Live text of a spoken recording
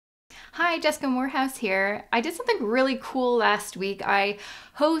Hi, Jessica Moorhouse here. I did something really cool last week. I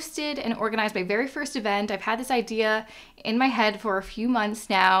hosted and organized my very first event. I've had this idea in my head for a few months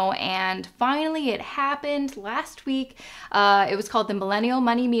now, and finally it happened last week. It was called the Millennial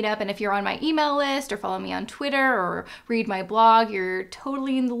Money Meetup, and if you're on my email list or follow me on Twitter or read my blog, you're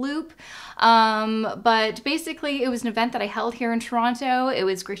totally in the loop. But basically, it was an event that I held here in Toronto. It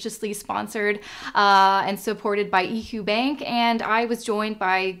was graciously sponsored and supported by EQ Bank, and I was joined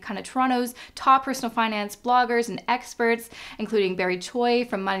by kind of Toronto's top personal finance bloggers and experts, including Choi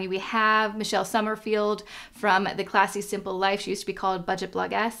from Money We Have, Michelle Summerfield from The Classy Simple Life, she used to be called Budget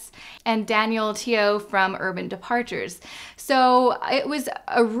Blog S, and Daniel Teo from Urban Departures. So it was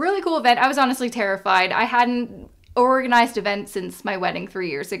a really cool event. I was honestly terrified. I hadn't organized event since my wedding 3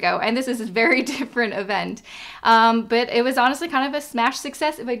 years ago, and this is a very different event. But it was honestly kind of a smash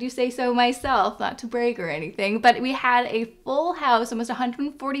success, if I do say so myself, not to brag or anything. But we had a full house, almost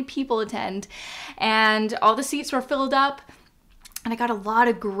 140 people attend, and all the seats were filled up. And I got a lot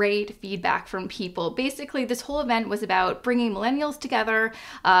of great feedback from people. Basically, this whole event was about bringing millennials together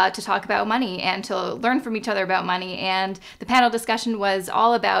to talk about money and to learn from each other about money. And the panel discussion was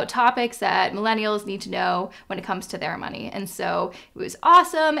all about topics that millennials need to know when it comes to their money. And so it was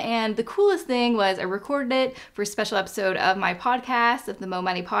awesome. And the coolest thing was I recorded it for a special episode of my podcast, of the Mo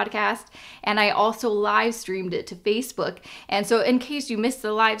Money podcast. And I also live streamed it to Facebook. And so in case you missed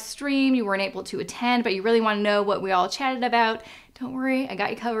the live stream, you weren't able to attend, but you really want to know what we all chatted about, don't worry, I got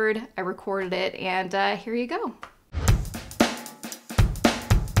you covered. I recorded it, and here you go.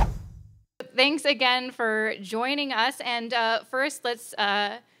 Thanks again for joining us. And first, let's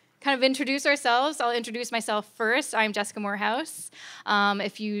kind of introduce ourselves. I'll introduce myself first. I'm Jessica Moorhouse.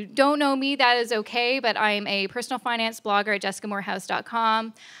 If you don't know me, that is okay, but I'm a personal finance blogger at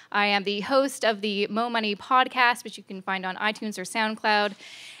jessicamoorhouse.com. I am the host of the Mo Money podcast, which you can find on iTunes or SoundCloud.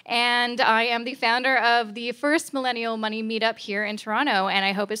 And I am the founder of the first Millennial Money Meetup here in Toronto, and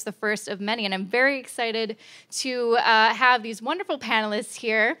I hope it's the first of many. And I'm very excited to have these wonderful panelists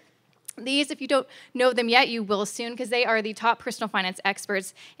here. These, if you don't know them yet, you will soon, because they are the top personal finance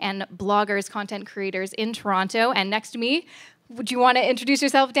experts and bloggers, content creators in Toronto. And next to me, would you want to introduce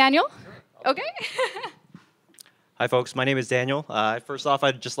yourself, Daniel? Sure. Okay. Hi, folks. My name is Daniel. First off,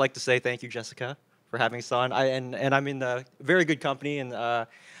 I'd just like to say thank you, Jessica, for having us on. And I'm in a very good company, and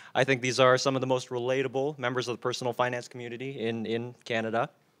I think these are some of the most relatable members of the personal finance community in Canada.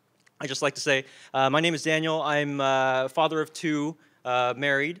 I'd just like to say, my name is Daniel. I'm father of two,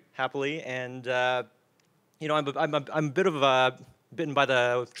 married happily, and you know, I'm a bit of bitten by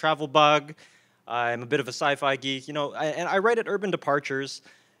the travel bug. I'm a bit of a sci-fi geek, you know, and I write at Urban Departures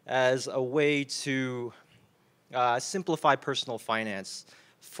as a way to simplify personal finance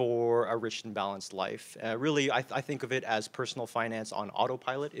for a rich and balanced life. Really, I think of it as personal finance on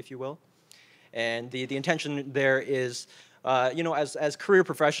autopilot, if you will. And the intention there is, you know, as career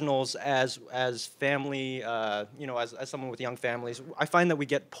professionals, as family, you know, as someone with young families, I find that we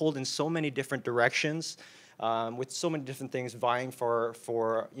get pulled in so many different directions, with so many different things vying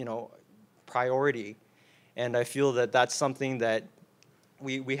for you know, priority. And I feel that that's something that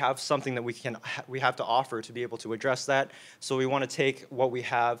we have something that we have to offer to be able to address that. So we want to take what we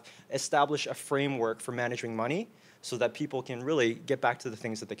have, establish a framework for managing money so that people can really get back to the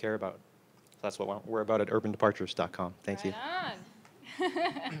things that they care about. So that's what we're about at urbandepartures.com. Thank you.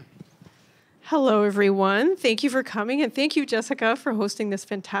 Hello, everyone. Thank you for coming, and thank you, Jessica, for hosting this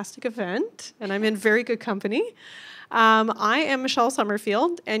fantastic event. And I'm in very good company. I am Michelle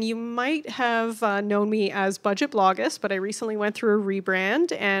Summerfield, and you might have known me as Budget Bloggist, but I recently went through a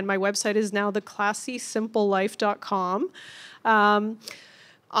rebrand, and my website is now theclassysimplelife.com.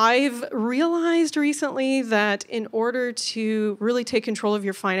 I've realized recently that in order to really take control of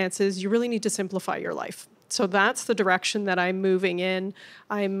your finances, you really need to simplify your life. So that's the direction that I'm moving in.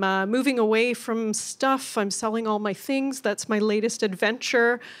 I'm moving away from stuff. I'm selling all my things. That's my latest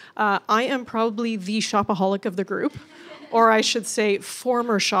adventure. I am probably the shopaholic of the group, or I should say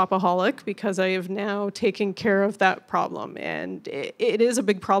former shopaholic, because I have now taken care of that problem. And it is a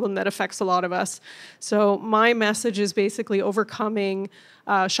big problem that affects a lot of us. So my message is basically overcoming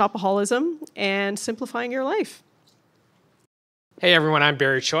shopaholism and simplifying your life. Hey everyone, I'm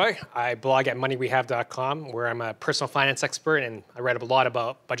Choi. I blog at moneywehave.com, where I'm a personal finance expert, and I write a lot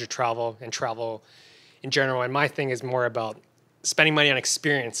about budget travel and travel in general. And my thing is more about spending money on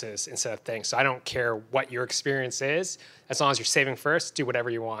experiences instead of things. So I don't care what your experience is. As long as you're saving first, do whatever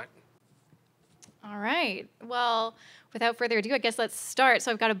you want. All right. Well, without further ado, I guess let's start.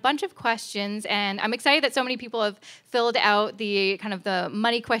 So I've got a bunch of questions, and I'm excited that so many people have filled out the kind of the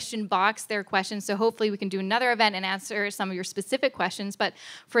money question box, their questions. So hopefully we can do another event and answer some of your specific questions. But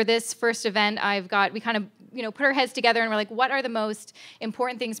for this first event, we kind of, put our heads together and we're like, what are the most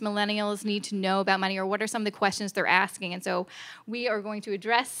important things millennials need to know about money, or what are some of the questions they're asking? And so we are going to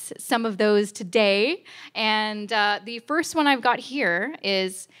address some of those today. And the first one I've got here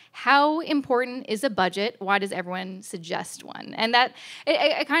is, how important is a budget? Why does everyone suggest one? And that,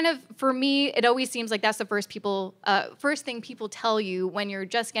 it kind of, for me, it always seems like that's the first thing people tell you when you're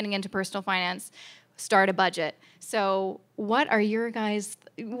just getting into personal finance: start a budget. So what are your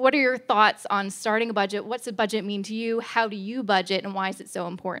thoughts on starting a budget? What's a budget mean to you? How do you budget, and why is it so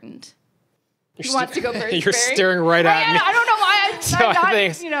important? Who wants to go first? You're staring right at me. I don't know why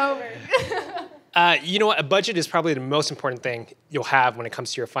you know what? A budget is probably the most important thing you'll have when it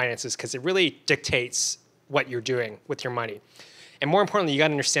comes to your finances, because it really dictates what you're doing with your money. And more importantly, you got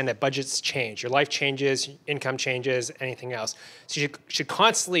to understand that budgets change. Your life changes, income changes, anything else. So you should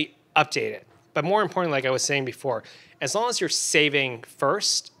constantly update it. But more importantly, like I was saying before, as long as you're saving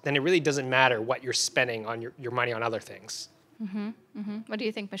first, then it really doesn't matter what you're spending on your money on other things. What do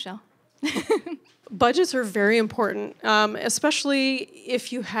you think, Michelle? Budgets are very important, especially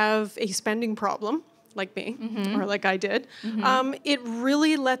if you have a spending problem, like me, or like I did. It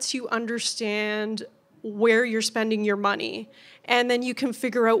really lets you understand where you're spending your money, and then you can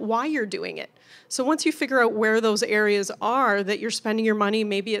figure out why you're doing it. So once you figure out where those areas are that you're spending your money,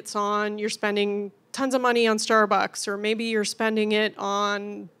 maybe you're spending tons of money on Starbucks, or maybe you're spending it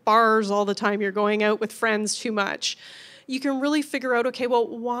on bars all the time, you're going out with friends too much. You can really figure out, okay, well,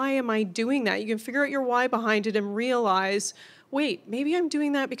 why am I doing that? You can figure out your why behind it and realize, wait, maybe I'm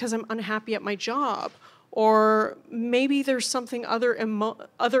doing that because I'm unhappy at my job. Or maybe there's something other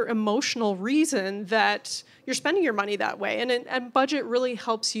emotional reason that you're spending your money that way. And budget really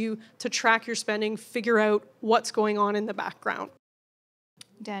helps you to track your spending, figure out what's going on in the background.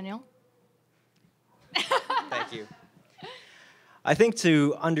 Daniel? Thank you. I think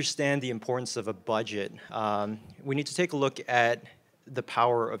to understand the importance of a budget, we need to take a look at the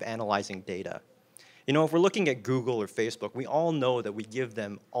power of analyzing data. If we're looking at Google or Facebook, we all know that we give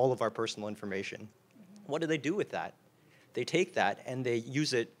them all of our personal information. What do they do with that? They take that and they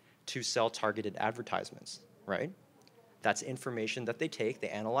use it to sell targeted advertisements, right? That's information that they take, they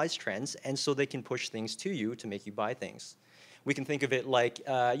analyze trends, and so they can push things to you to make you buy things. We can think of it like,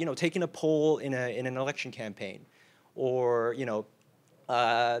 taking a poll in an election campaign, or,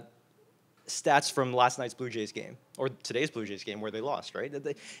 stats from last night's Blue Jays game, or today's Blue Jays game where they lost, right?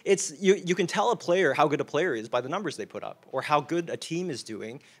 You can tell a player how good a player is by the numbers they put up, or how good a team is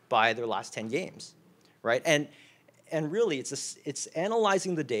doing by their last 10 games, right? And really, it's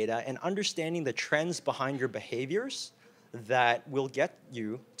analyzing the data and understanding the trends behind your behaviors that will get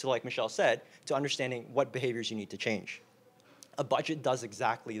you to, like Michelle said, to understanding what behaviors you need to change. A budget does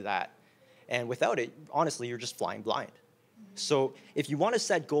exactly that. And without it, honestly, you're just flying blind. So if you want to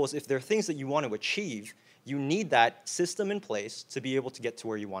set goals, if there are things that you want to achieve, you need that system in place to be able to get to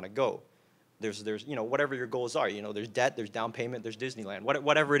where you want to go. There's whatever your goals are. There's debt, there's down payment, there's Disneyland,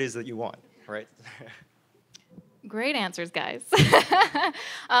 whatever it is that you want, right? Great answers, guys.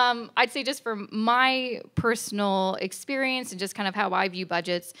 I'd say just from my personal experience and just kind of how I view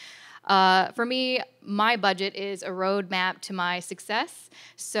budgets, for me, my budget is a roadmap to my success.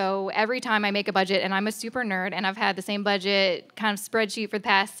 So every time I make a budget, and I'm a super nerd, and I've had the same budget kind of spreadsheet for the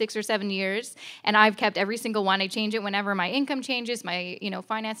past 6 or 7 years, and I've kept every single one. I change it whenever my income changes, my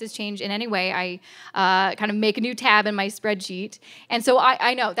finances change in any way. I kind of make a new tab in my spreadsheet. And so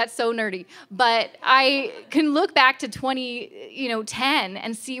I know that's so nerdy, but I can look back to 2010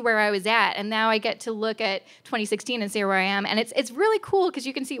 and see where I was at, and now I get to look at 2016 and see where I am. And it's really cool because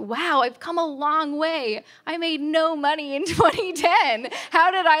you can see, wow, I've come a long way. I made no money in 2010.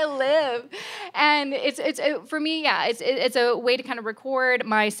 How did I live? And for me, yeah, it's a way to kind of record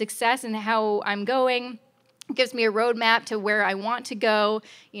my success and how I'm going. It gives me a roadmap to where I want to go,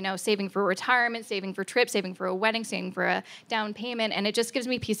 saving for retirement, saving for trips, saving for a wedding, saving for a down payment. And it just gives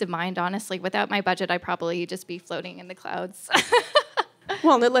me peace of mind, honestly. Without my budget, I'd probably just be floating in the clouds.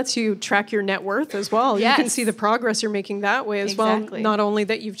 Well, and it lets you track your net worth as well. Yes. You can see the progress you're making that way as Exactly. well. Not only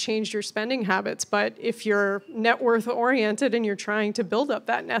that you've changed your spending habits, but if you're net worth oriented and you're trying to build up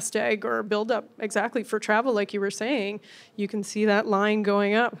that nest egg or build up exactly for travel, like you were saying, you can see that line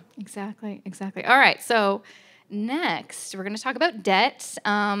going up. Exactly. All right, so next, we're going to talk about debt.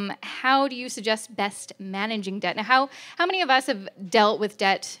 How do you suggest best managing debt? Now, how many of us have dealt with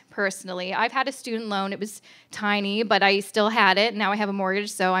debt personally? I've had a student loan. It was tiny, but I still had it. Now I have a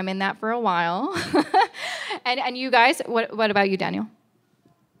mortgage, so I'm in that for a while. And you guys, what about you, Daniel?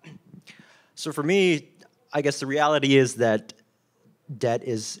 So for me, I guess the reality is that debt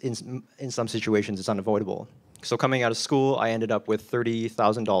is, in some situations, it's unavoidable. So coming out of school, I ended up with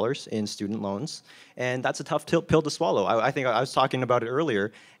 $30,000 in student loans, and that's a tough pill to swallow. I think I was talking about it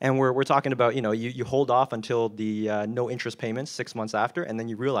earlier, and we're talking about, you hold off until the no interest payments 6 months after, and then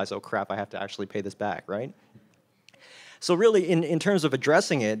you realize, oh crap, I have to actually pay this back, right? So really, in terms of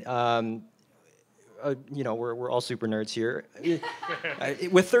addressing it, we're all super nerds here.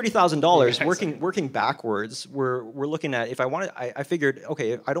 With $30,000, working backwards, we're looking at, if I want to, I figured,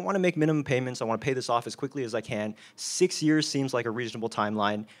 okay, I don't want to make minimum payments. I want to pay this off as quickly as I can. 6 years seems like a reasonable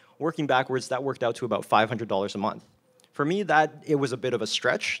timeline. Working backwards, that worked out to about $500 a month. For me, it was a bit of a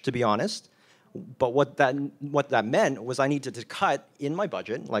stretch, to be honest. But what that meant was I needed to cut in my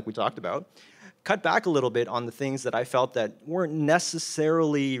budget, like we talked about, cut back a little bit on the things that I felt that weren't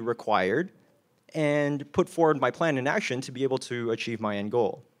necessarily required, and put forward my plan in action to be able to achieve my end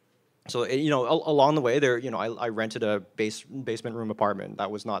goal. So, along the way there, I rented a basement room apartment.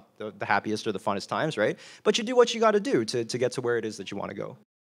 That was not the happiest or the funnest times, right? But you do what you got to do to get to where it is that you want to go.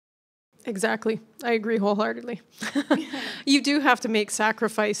 Exactly. I agree wholeheartedly. You do have to make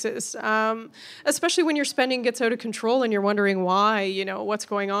sacrifices, especially when your spending gets out of control and you're wondering why, what's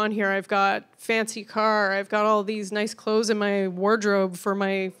going on here. I've got fancy car. I've got all these nice clothes in my wardrobe for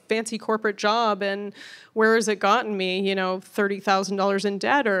my fancy corporate job. And where has it gotten me, $30,000 in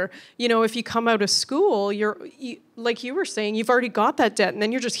debt? Or, if you come out of school, like you were saying, you've already got that debt, and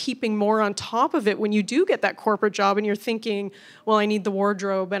then you're just heaping more on top of it when you do get that corporate job, and you're thinking, well, I need the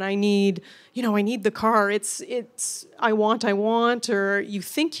wardrobe, and I need the car. It's I want, or you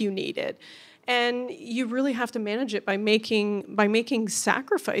think you need it. And you really have to manage it by making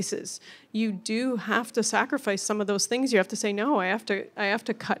sacrifices. You do have to sacrifice some of those things. You have to say, no, I have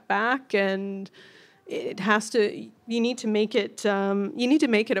to cut back, and you need to make it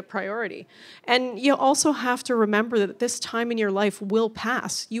a priority. And you also have to remember that this time in your life will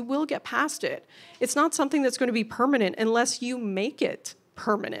pass. You will get past it. It's not something that's going to be permanent unless you make it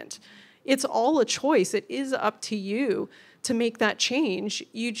permanent. It's all a choice. It is up to you to make that change.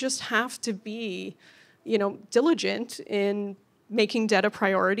 You just have to be, diligent in making debt a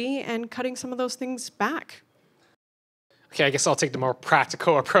priority and cutting some of those things back. Okay, I guess I'll take the more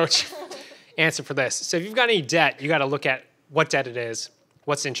practical approach. Answer for this. So if you've got any debt, you got to look at what debt it is,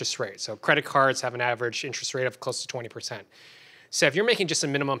 what's the interest rate. So credit cards have an average interest rate of close to 20%. So if you're making just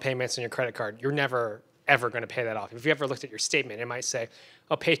some minimum payments on your credit card, you're never, ever going to pay that off. If you ever looked at your statement, it might say,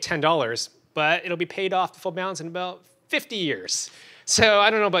 I'll pay $10, but it'll be paid off the full balance in about 50 years. So I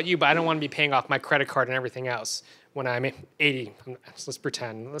don't know about you, but I don't want to be paying off my credit card and everything else when I'm 80. Let's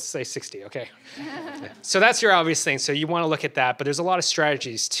pretend. Let's say 60, okay? So that's your obvious thing. So you want to look at that, but there's a lot of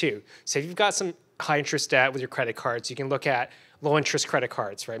strategies too. So if you've got some high interest debt with your credit cards, you can look at low interest credit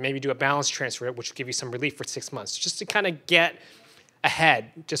cards, right? Maybe do a balance transfer, which will give you some relief for 6 months, just to kind of get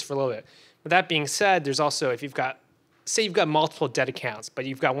ahead just for a little bit. With that being said, there's also, if you've got, say you've got multiple debt accounts, but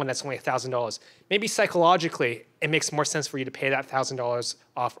you've got one that's only $1,000, maybe psychologically, it makes more sense for you to pay that $1,000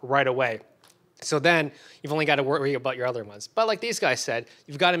 off right away. So then you've only got to worry about your other ones. But like these guys said,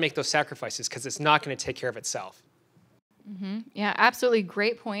 you've got to make those sacrifices because it's not going to take care of itself. Mm-hmm. Yeah, absolutely.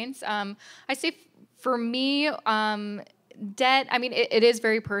 Great points. I say for me, debt, I mean, it is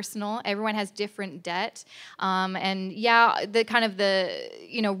very personal. Everyone has different debt. And yeah,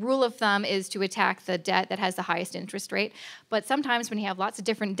 the rule of thumb is to attack the debt that has the highest interest rate. But sometimes when you have lots of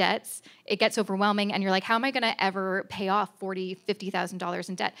different debts, it gets overwhelming and you're like, how am I going to ever pay off $40,000, $50,000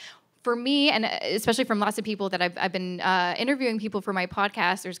 in debt? For me, and especially from lots of people that I've been interviewing people for my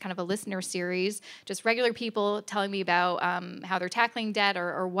podcast, there's kind of a listener series, just regular people telling me about how they're tackling debt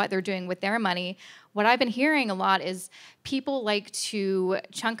or what they're doing with their money. What I've been hearing a lot is people like to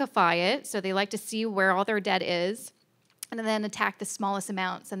chunkify it, so they like to see where all their debt is, and then attack the smallest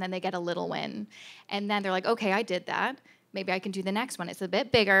amounts, and then they get a little win. And then they're like, okay, I did that. Maybe I can do the next one. It's a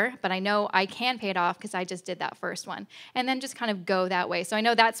bit bigger, but I know I can pay it off because I just did that first one. And then just kind of go that way. So I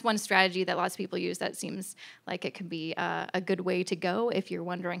know that's one strategy that lots of people use that seems like it could be a good way to go if you're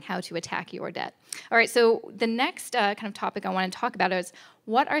wondering how to attack your debt. All right, so the next kind of topic I want to talk about is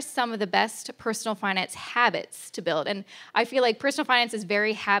what are some of the best personal finance habits to build? And I feel like personal finance is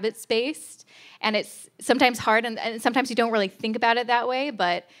very habits-based, and it's sometimes hard, and sometimes you don't really think about it that way,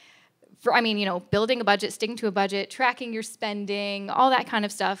 but building a budget, sticking to a budget, tracking your spending, all that kind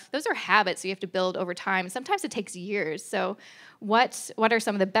of stuff. Those are habits you have to build over time. Sometimes it takes years. So what are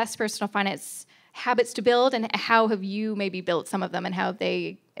some of the best personal finance habits to build, and how have you maybe built some of them, and how have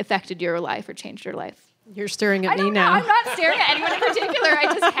they affected your life or changed your life? You're staring at I me don't now. know. I'm not staring at anyone in particular.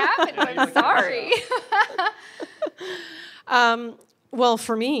 I just haven't. I'm sorry. Well,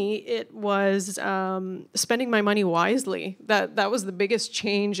 for me, it was spending my money wisely. That was the biggest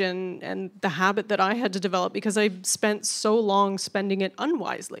change and the habit that I had to develop, because I spent so long spending it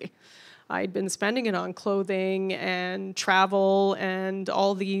unwisely. I'd been spending it on clothing and travel and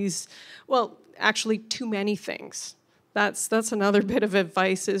all these, well, actually too many things. That's another bit of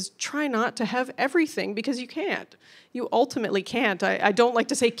advice, is try not to have everything, because you can't. You ultimately can't. I don't like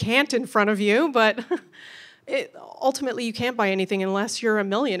to say can't in front of you, but ultimately you can't buy anything unless you're a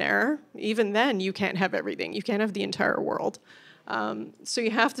millionaire. Even then, you can't have everything. You can't have the entire world. So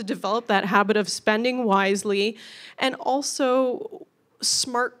you have to develop that habit of spending wisely, and also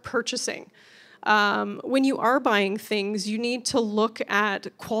smart purchasing. When you are buying things, you need to look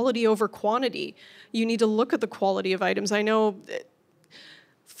at quality over quantity. You need to look at the quality of items. I know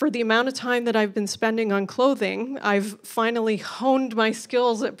for the amount of time that I've been spending on clothing, I've finally honed my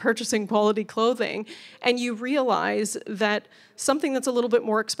skills at purchasing quality clothing. And you realize that something that's a little bit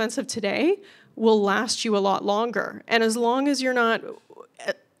more expensive today will last you a lot longer. And as long as you're not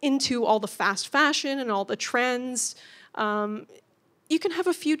into all the fast fashion and all the trends, you can have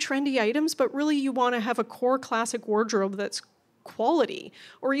a few trendy items, but really you want to have a core classic wardrobe that's quality.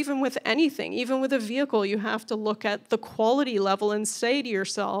 Or even with anything, even with a vehicle, you have to look at the quality level and say to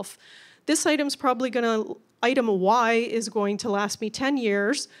yourself, this item Y is going to last me 10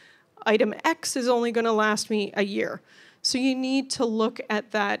 years, item X is only going to last me a year. So you need to look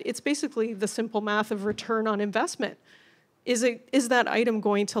at that. It's basically the simple math of return on investment. Is that item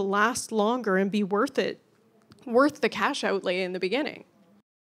going to last longer and be worth the cash outlay in the beginning?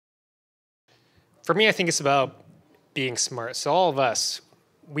 For me, I think it's about being smart. So all of us,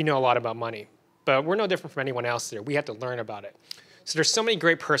 we know a lot about money, but we're no different from anyone else there. We have to learn about it. So there's so many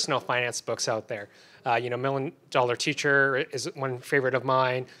great personal finance books out there. Million Dollar Teacher is one favorite of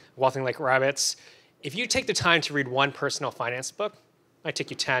mine, Wealthing Like Rabbits. If you take the time to read one personal finance book, it might take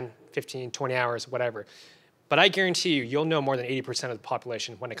you 10, 15, 20 hours, whatever. But I guarantee you'll know more than 80% of the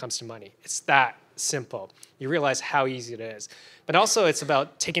population when it comes to money. It's that simple. You realize how easy it is. But also it's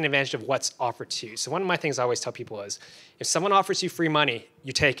about taking advantage of what's offered to you. So one of my things I always tell people is, if someone offers you free money,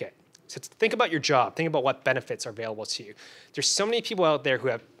 you take it. So think about your job. Think about what benefits are available to you. There's so many people out there who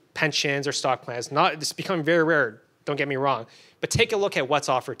have pensions or stock plans. It's becoming very rare, don't get me wrong. But take a look at what's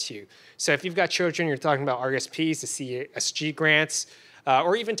offered to you. So if you've got children, you're talking about RSPs, the CSG grants,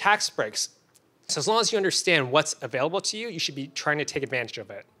 or even tax breaks. So as long as you understand what's available to you, you should be trying to take advantage of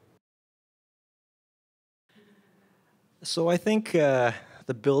it. So I think the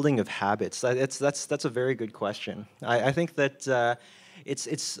building of habits, that's a very good question. I think that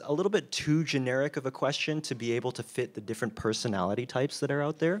it's a little bit too generic of a question to be able to fit the different personality types that are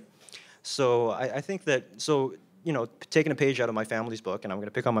out there. So I think that, taking a page out of my family's book, and I'm going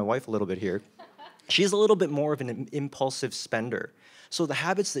to pick on my wife a little bit here, she's a little bit more of an impulsive spender. So the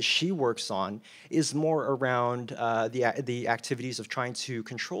habits that she works on is more around the activities of trying to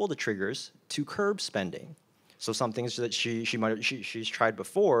control the triggers to curb spending. So some things that she's tried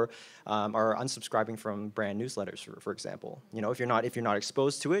before are unsubscribing from brand newsletters, for example. If you're not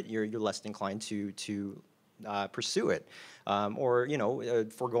exposed to it, you're less inclined to pursue it, or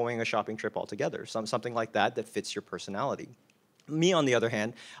foregoing a shopping trip altogether. Something like that fits your personality. Me, on the other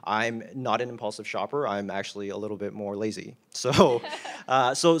hand, I'm not an impulsive shopper. I'm actually a little bit more lazy. So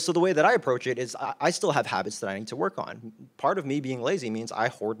the way that I approach it is I still have habits that I need to work on. Part of me being lazy means I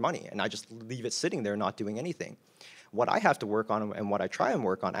hoard money, and I just leave it sitting there not doing anything. What I have to work on, and what I try and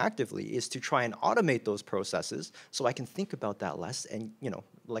work on actively, is to try and automate those processes so I can think about that less and,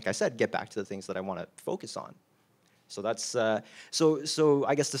 like I said, get back to the things that I want to focus on. So that's so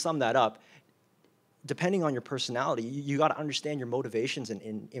I guess to sum that up, depending on your personality, you got to understand your motivations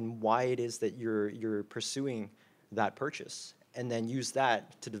in why it is that you're pursuing that purchase, and then use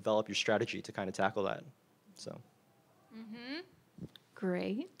that to develop your strategy to kind of tackle that. So. Mm-hmm.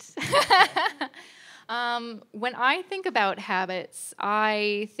 Great. When I think about habits,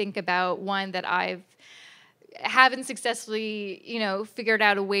 I think about one that I've haven't successfully, figured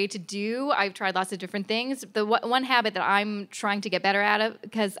out a way to do. I've tried lots of different things. The one habit that I'm trying to get better at,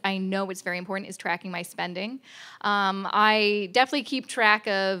 because I know it's very important, is tracking my spending. I definitely keep track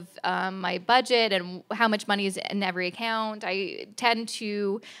of my budget and how much money is in every account. I tend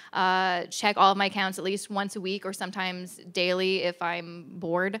to check all of my accounts at least once a week or sometimes daily if I'm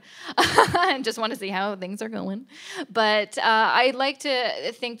bored and just want to see how things are going. But I like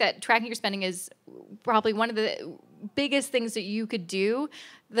to think that tracking your spending is probably one of the biggest things that you could do.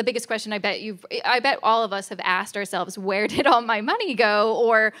 The biggest question I bet all of us have asked ourselves, where did all my money go?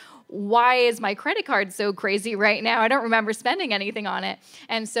 Or why is my credit card so crazy right now? I don't remember spending anything on it.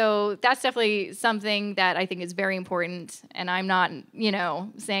 And so that's definitely something that I think is very important. And I'm not,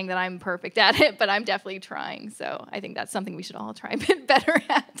 saying that I'm perfect at it, but I'm definitely trying. So I think that's something we should all try a bit better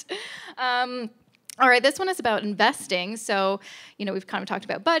at. All right, this one is about investing. So, we've kind of talked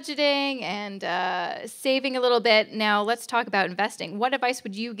about budgeting and saving a little bit. Now, let's talk about investing. What advice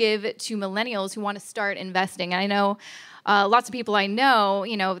would you give to millennials who want to start investing? And I know lots of people I know,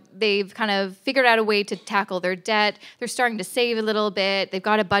 they've kind of figured out a way to tackle their debt. They're starting to save a little bit. They've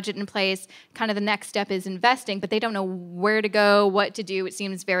got a budget in place. Kind of the next step is investing, but they don't know where to go, what to do. It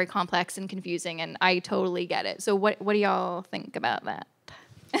seems very complex and confusing, and I totally get it. So what do y'all think about that?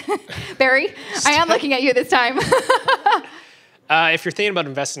 Barry, I am looking at you this time. If you're thinking about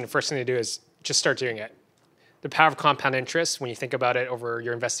investing, the first thing to do is just start doing it. The power of compound interest, when you think about it over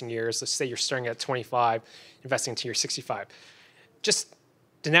your investing years, let's say you're starting at 25, investing until you're 65. Just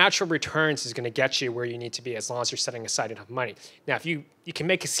the natural returns is going to get you where you need to be as long as you're setting aside enough money. Now, if you can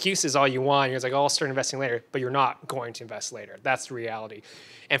make excuses all you want, you're like, oh, I'll start investing later, but you're not going to invest later. That's the reality.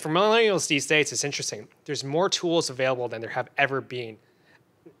 And for millennials these days, it's interesting. There's more tools available than there have ever been.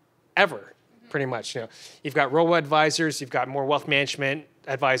 Ever, pretty much. You've got robo-advisors, you've got more wealth management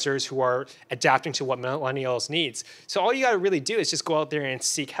advisors who are adapting to what millennials needs. So all you got to really do is just go out there and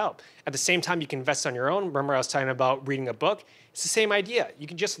seek help. At the same time, you can invest on your own. Remember I was talking about reading a book? It's the same idea. You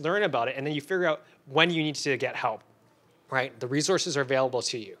can just learn about it, and then you figure out when you need to get help, right? The resources are available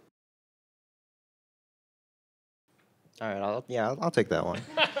to you. All right, I'll take that one.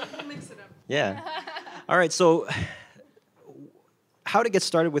 Mix it up. Yeah. All right, so how to get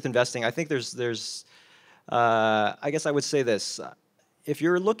started with investing? I think there's I guess I would say this. If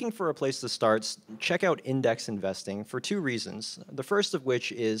you're looking for a place to start, check out index investing for two reasons. The first of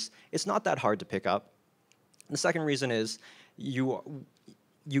which is it's not that hard to pick up. The second reason is your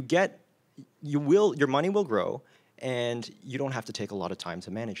money will grow, and you don't have to take a lot of time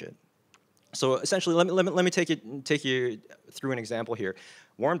to manage it. So essentially, let me take you through an example here.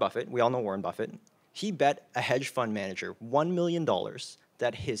 Warren Buffett, we all know Warren Buffett. He bet a hedge fund manager $1 million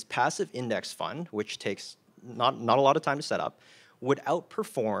that his passive index fund, which takes not a lot of time to set up, would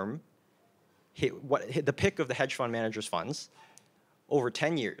outperform the pick of the hedge fund manager's funds over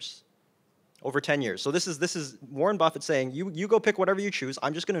 10 years. Over 10 years. So this is Warren Buffett saying, you go pick whatever you choose.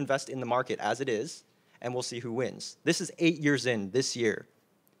 I'm just going to invest in the market as it is, and we'll see who wins. This is 8 years in this year.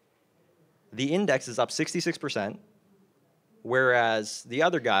 The index is up 66%, whereas the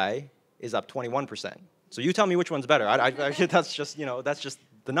other guy is up 21%. So you tell me which one's better. That's just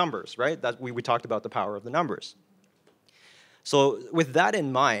the numbers, right? That we talked about the power of the numbers. So with that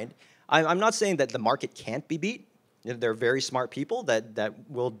in mind, I'm not saying that the market can't be beat. There are very smart people that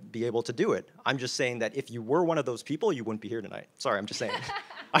will be able to do it. I'm just saying that if you were one of those people, you wouldn't be here tonight. Sorry, I'm just saying.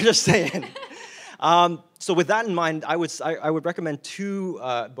 I'm just saying. So with that in mind, I would recommend two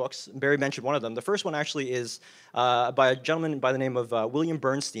books. Barry mentioned one of them. The first one actually is by a gentleman by the name of William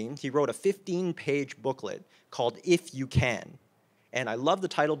Bernstein. He wrote a 15-page booklet called If You Can. And I love the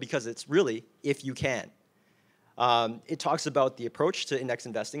title because it's really If You Can. It talks about the approach to index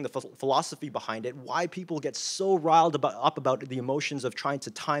investing, the philosophy behind it, why people get so riled up about the emotions of trying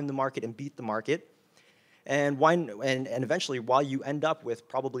to time the market and beat the market, and eventually why you end up with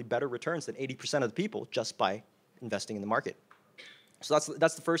probably better returns than 80% of the people just by investing in the market. So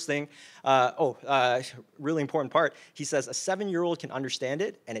that's the first thing. Really important part. He says a 7-year-old can understand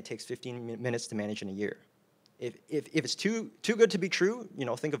it, and it takes 15 minutes to manage in a year. If it's too good to be true,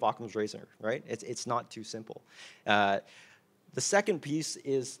 think of Occam's razor, right? It's not too simple. The second piece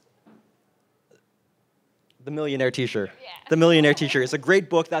is The Millionaire Teacher. Yeah. The Millionaire Teacher. It's a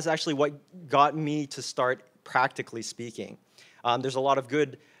great book. That's actually what got me to start practically speaking. There's a lot of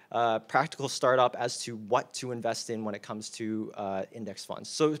good practical startup as to what to invest in when it comes to index funds.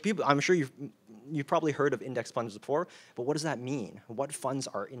 So people, I'm sure you've probably heard of index funds before, but what does that mean? What funds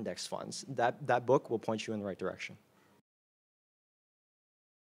are index funds? That book will point you in the right direction.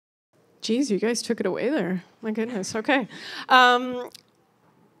 Geez, you guys took it away there. My goodness. Okay.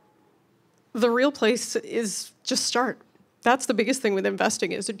 The real place is just start. That's the biggest thing with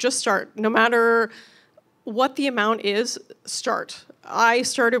investing is just start. No matter what the amount is, start. I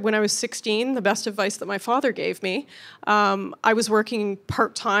started when I was 16, the best advice that my father gave me. I was working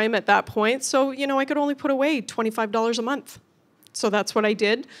part-time at that point, so I could only put away $25 a month. So that's what I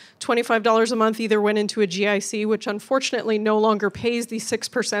did. $25 a month either went into a GIC, which unfortunately no longer pays the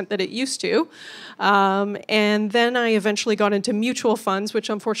 6% that it used to. And then I eventually got into mutual funds, which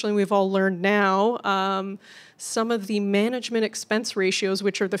unfortunately we've all learned now. Some of the management expense ratios,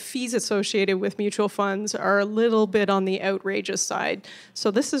 which are the fees associated with mutual funds, are a little bit on the outrageous side.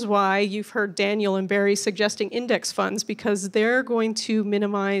 So this is why you've heard Daniel and Barry suggesting index funds, because they're going to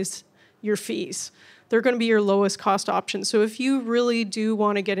minimize your fees. They're going to be your lowest cost option. So if you really do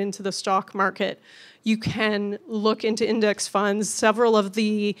want to get into the stock market, you can look into index funds. Several of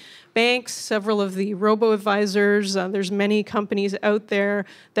the banks, several of the robo-advisors, there's many companies out there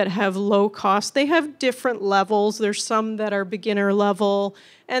that have low cost. They have different levels. There's some that are beginner level,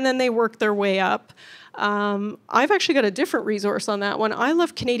 and then they work their way up. I've actually got a different resource on that one. I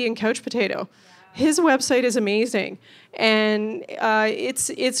love Canadian Couch Potato. His website is amazing, and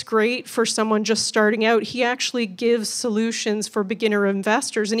it's great for someone just starting out. He actually gives solutions for beginner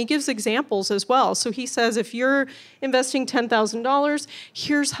investors, and he gives examples as well. So he says, if you're investing $10,000,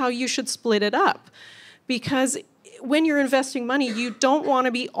 here's how you should split it up. Because when you're investing money, you don't want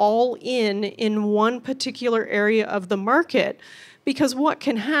to be all in one particular area of the market, because what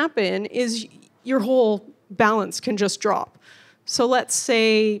can happen is your whole balance can just drop. So let's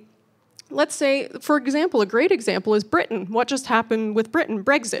say, for example, a great example is Britain. What just happened with Britain?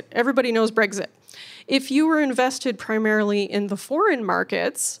 Brexit. Everybody knows Brexit. If you were invested primarily in the foreign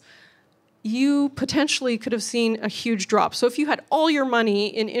markets, you potentially could have seen a huge drop. So if you had all your money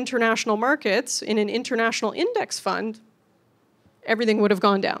in international markets, in an international index fund, everything would have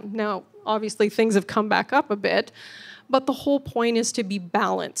gone down. Now, obviously, things have come back up a bit, but the whole point is to be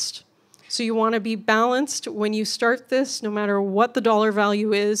balanced. So you want to be balanced when you start this, no matter what the dollar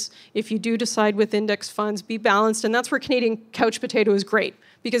value is. If you do decide with index funds, be balanced. And that's where Canadian Couch Potato is great,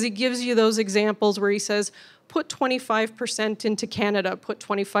 because he gives you those examples where he says, put 25% into Canada, put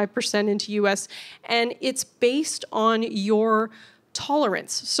 25% into US, and it's based on your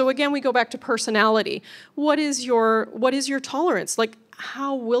tolerance. So again, we go back to personality. What is your tolerance? Like,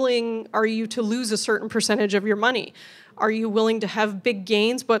 how willing are you to lose a certain percentage of your money? Are you willing to have big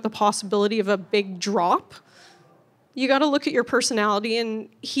gains, but the possibility of a big drop? You got to look at your personality, and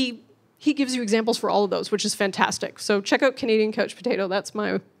he gives you examples for all of those, which is fantastic. So check out Canadian Couch Potato. That's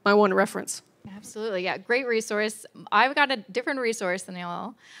my one reference. Absolutely, yeah, great resource. I've got a different resource than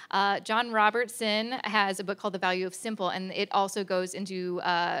y'all. John Robertson has a book called The Value of Simple, and it also goes into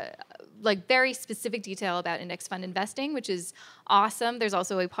like very specific detail about index fund investing, which is awesome. There's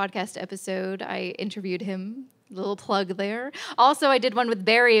also a podcast episode. I interviewed him. Little plug there. Also, I did one with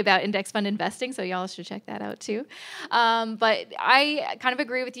Barry about index fund investing, so y'all should check that out too. But I kind of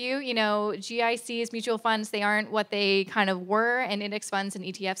agree with you. GICs, mutual funds, they aren't what they kind of were, and index funds and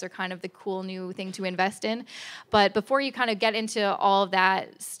ETFs are kind of the cool new thing to invest in. But before you kind of get into all of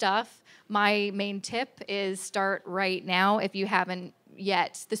that stuff, my main tip is start right now if you haven't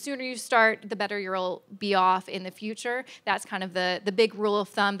yet. The sooner you start, the better you'll be off in the future. That's kind of the big rule of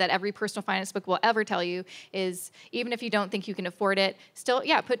thumb that every personal finance book will ever tell you is, even if you don't think you can afford it, still,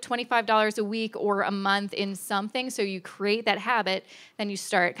 put $25 a week or a month in something so you create that habit. Then you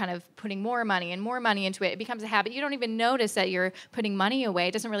start kind of putting more money and more money into it. It becomes a habit. You don't even notice that you're putting money away.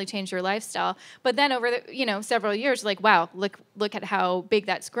 It doesn't really change your lifestyle. But then over the, several years, like, wow, look at how big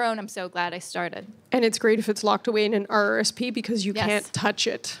that's grown. I'm so glad I started. And it's great if it's locked away in an RRSP, because you can't touch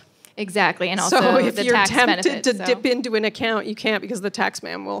it. Exactly, and also so if the you're tax tempted benefit, to dip into an account, you can't, because the tax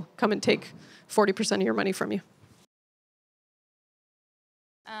man will come and take 40% of your money from you.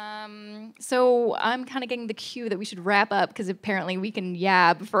 So I'm kind of getting the cue that we should wrap up, because apparently we can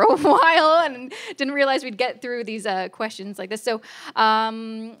yab for a while and didn't realize we'd get through these questions like this. So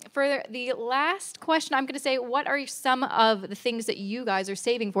for the last question, I'm going to say, what are some of the things that you guys are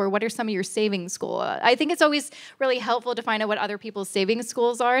saving for? What are some of your savings goals? I think it's always really helpful to find out what other people's savings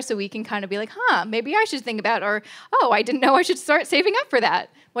goals are, so we can kind of be like, maybe I should think about, or, I didn't know I should start saving up for that.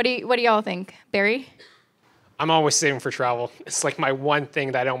 What do y'all think? Barry? I'm always saving for travel. It's like my one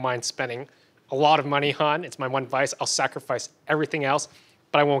thing that I don't mind spending a lot of money on. It's my one vice. I'll sacrifice everything else,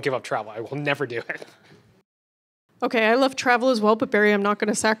 but I won't give up travel. I will never do it. Okay, I love travel as well, but Barry, I'm not going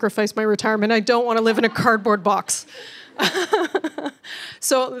to sacrifice my retirement. I don't want to live in a cardboard box.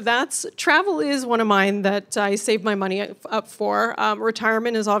 So travel is one of mine that I save my money up for.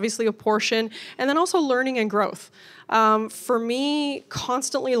 Retirement is obviously a portion, and then also learning and growth. For me,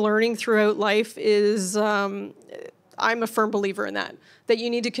 constantly learning throughout life is, I'm a firm believer in that you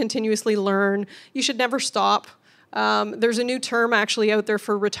need to continuously learn. You should never stop. There's a new term actually out there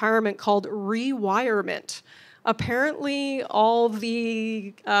for retirement called rewirement. Apparently, all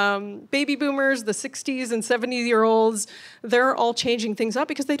the baby boomers, the 60s and 70-year-olds, they're all changing things up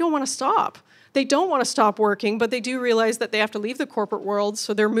because they don't want to stop. They don't want to stop working, but they do realize that they have to leave the corporate world,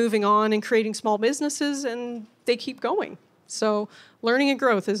 so they're moving on and creating small businesses, and they keep going. So learning and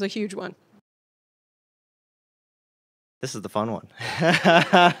growth is a huge one. This is the fun one.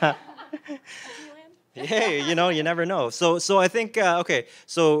 Hey, you never know. So I think okay.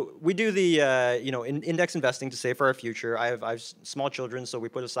 So we do the index investing to save for our future. I have small children, so we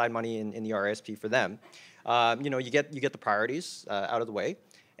put aside money in the RSP for them. You get the priorities out of the way,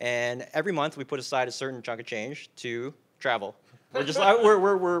 and every month we put aside a certain chunk of change to travel. We're just we're on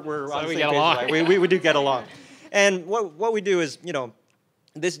the same page. We do get along, and what we do is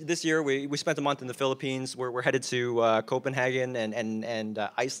This year we spent a month in the Philippines. We're headed to Copenhagen and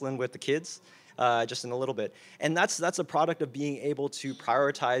Iceland with the kids. Just in a little bit. And that's a product of being able to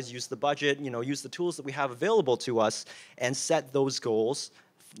prioritize, use the budget, use the tools that we have available to us and set those goals,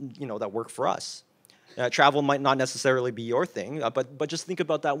 that work for us. Travel might not necessarily be your thing, but just think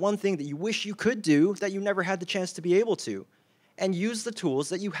about that one thing that you wish you could do that you never had the chance to be able to. And use the tools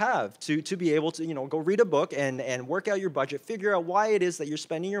that you have to be able to, go read a book and work out your budget, figure out why it is that you're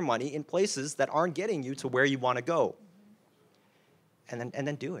spending your money in places that aren't getting you to where you want to go. And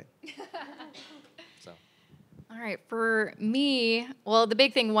then do it. All right, for me, well, the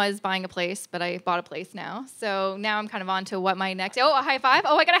big thing was buying a place, but I bought a place now. So now I'm kind of on to what my next, a high five.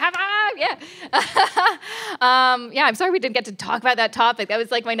 Oh, I got a high five, yeah. Yeah, I'm sorry we didn't get to talk about that topic. That was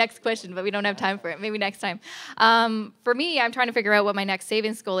like my next question, but we don't have time for it. Maybe next time. For me, I'm trying to figure out what my next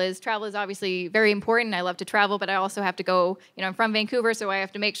savings goal is. Travel is obviously very important. I love to travel, but I also have to go, I'm from Vancouver, so I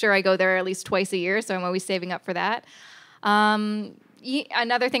have to make sure I go there at least twice a year, so I'm always saving up for that.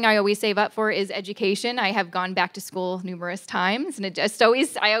 Another thing I always save up for is education. I have gone back to school numerous times, and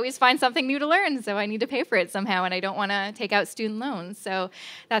I always find something new to learn, so I need to pay for it somehow, and I don't want to take out student loans. So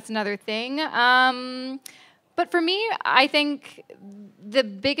that's another thing. But for me, I think the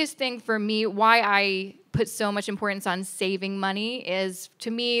biggest thing for me, why I put so much importance on saving money is, to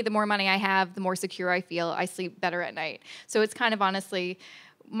me, the more money I have, the more secure I feel. I sleep better at night. So it's kind of honestly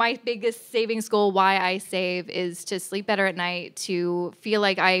my biggest savings goal, why I save, is to sleep better at night, to feel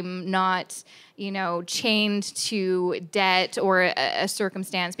like I'm not, chained to debt or a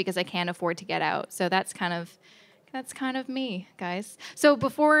circumstance because I can't afford to get out. So that's kind of me, guys. So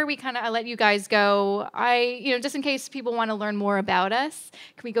before we I let you guys go, just in case people want to learn more about us,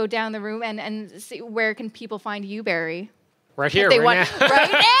 can we go down the room and see where can people find you, Barry? Right here, right now.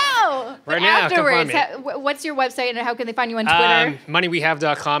 Right now! Right now, afterwards, what's your website and how can they find you on Twitter?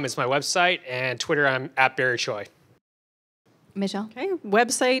 MoneyWeHave.com is my website, and Twitter, I'm at Barry Choi. Michelle? Okay,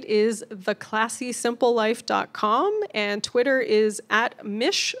 website is theclassysimplelife.com, and Twitter is at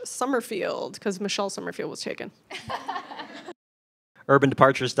Mish Summerfield, because Michelle Summerfield was taken.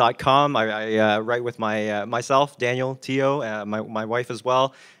 UrbanDepartures.com. I write with myself, Daniel, Tio, my wife as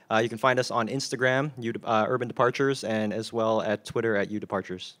well. You can find us on Instagram, Urban Departures, and as well at Twitter at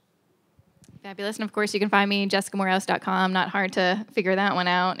UDepartures. Fabulous. And of course, you can find me JessicaMoorhouse.com. Not hard to figure that one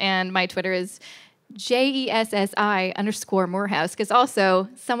out. And my Twitter is JESSI_Moorhouse, because also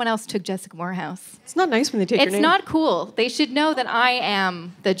someone else took Jessica Moorhouse. It's not nice when they take your name. It's not cool. They should know that I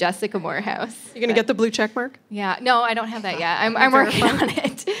am the Jessica Moorhouse. You're going to get the blue check mark? Yeah. No, I don't have that yet. I'm working on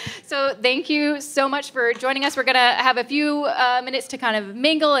it. So thank you so much for joining us. We're going to have a few minutes to kind of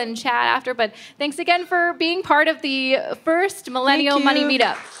mingle and chat after, but thanks again for being part of the first Millennial Money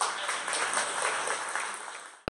Meetup.